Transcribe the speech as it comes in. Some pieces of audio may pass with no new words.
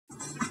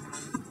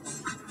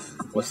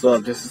What's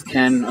up? This is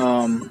Ken.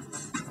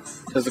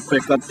 Just a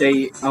quick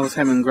update. I was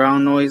having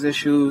ground noise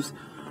issues.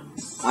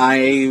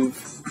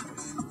 I've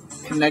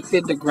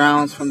connected the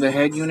grounds from the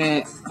head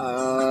unit,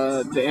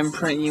 the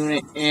imprint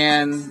unit,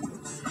 and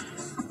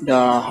the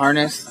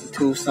harness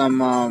to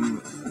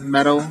some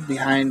metal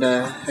behind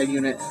the head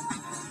unit.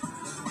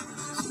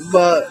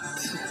 But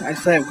I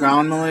still have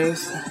ground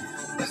noise.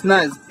 It's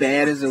not as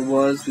bad as it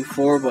was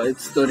before, but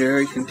it's still there,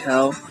 you can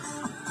tell.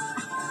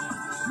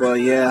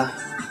 But yeah.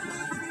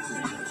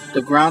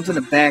 The ground to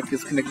the back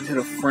is connected to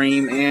the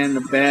frame and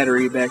the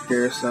battery back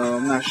there, so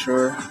I'm not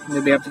sure.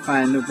 Maybe I have to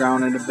find a new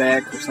ground in the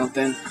back or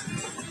something.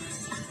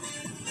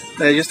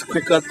 But just a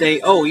quick update.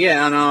 Oh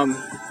yeah, and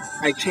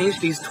I changed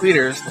these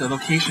tweeters, the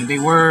location. They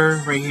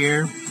were right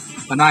here,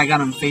 but now I got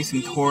them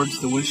facing towards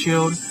the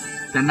windshield.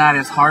 They're not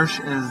as harsh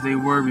as they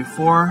were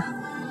before.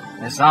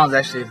 It sounds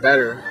actually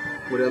better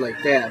with it like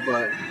that,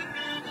 but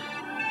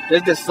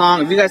there's this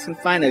song. If you guys can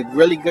find a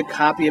really good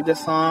copy of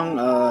this song,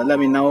 let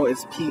me know.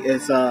 It's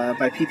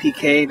by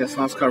PPK. The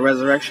song's called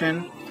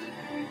Resurrection.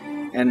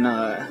 And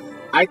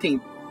I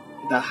think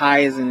the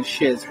highs and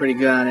shit is pretty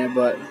good on it,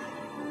 but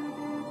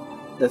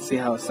let's see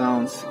how it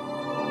sounds.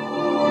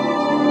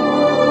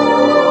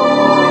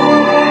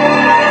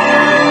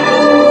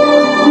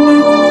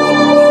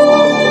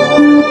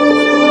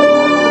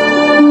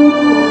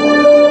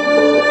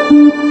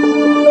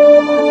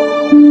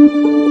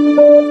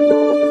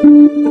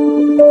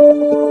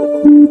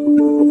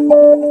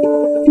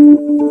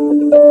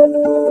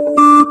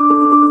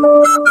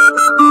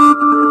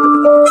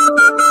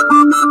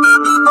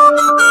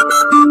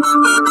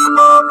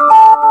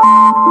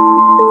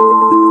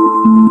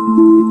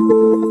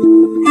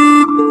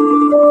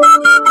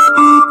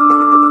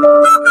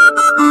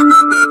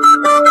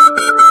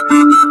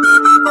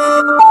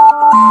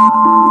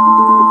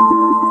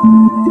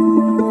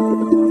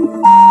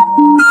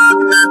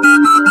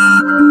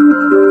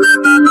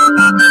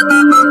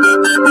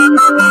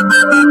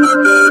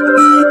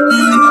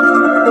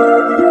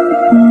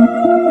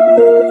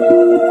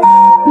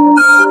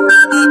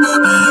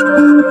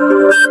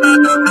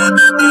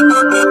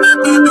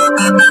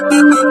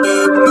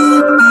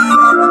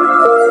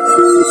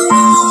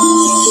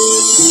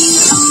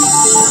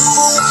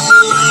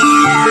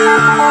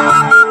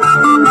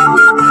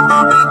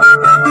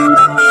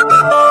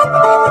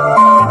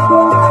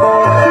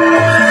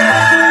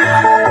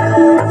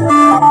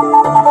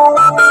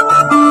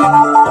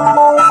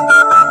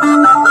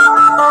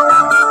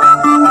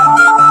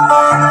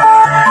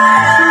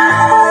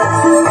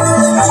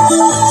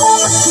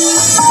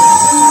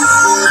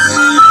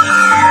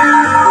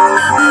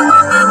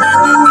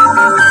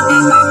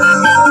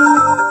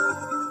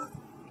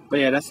 But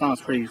yeah, that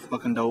sounds pretty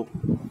fucking dope.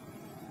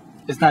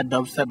 It's not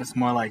dubstep, it's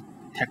more like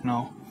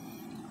techno.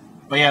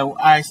 But yeah,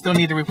 I still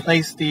need to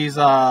replace these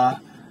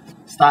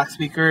stock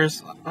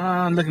speakers.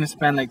 I'm looking to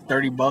spend like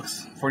 30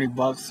 bucks, 40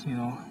 bucks, you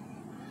know.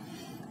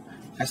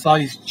 I saw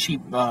these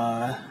cheap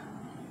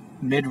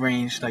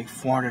mid-range, like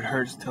 400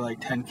 hertz to like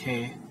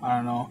 10K. I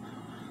don't know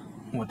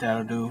what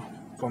that'll do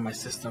for my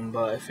system,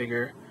 but I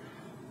figure,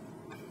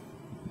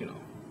 you know,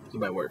 it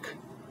might work.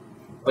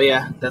 But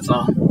yeah, that's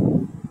all.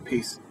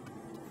 Peace.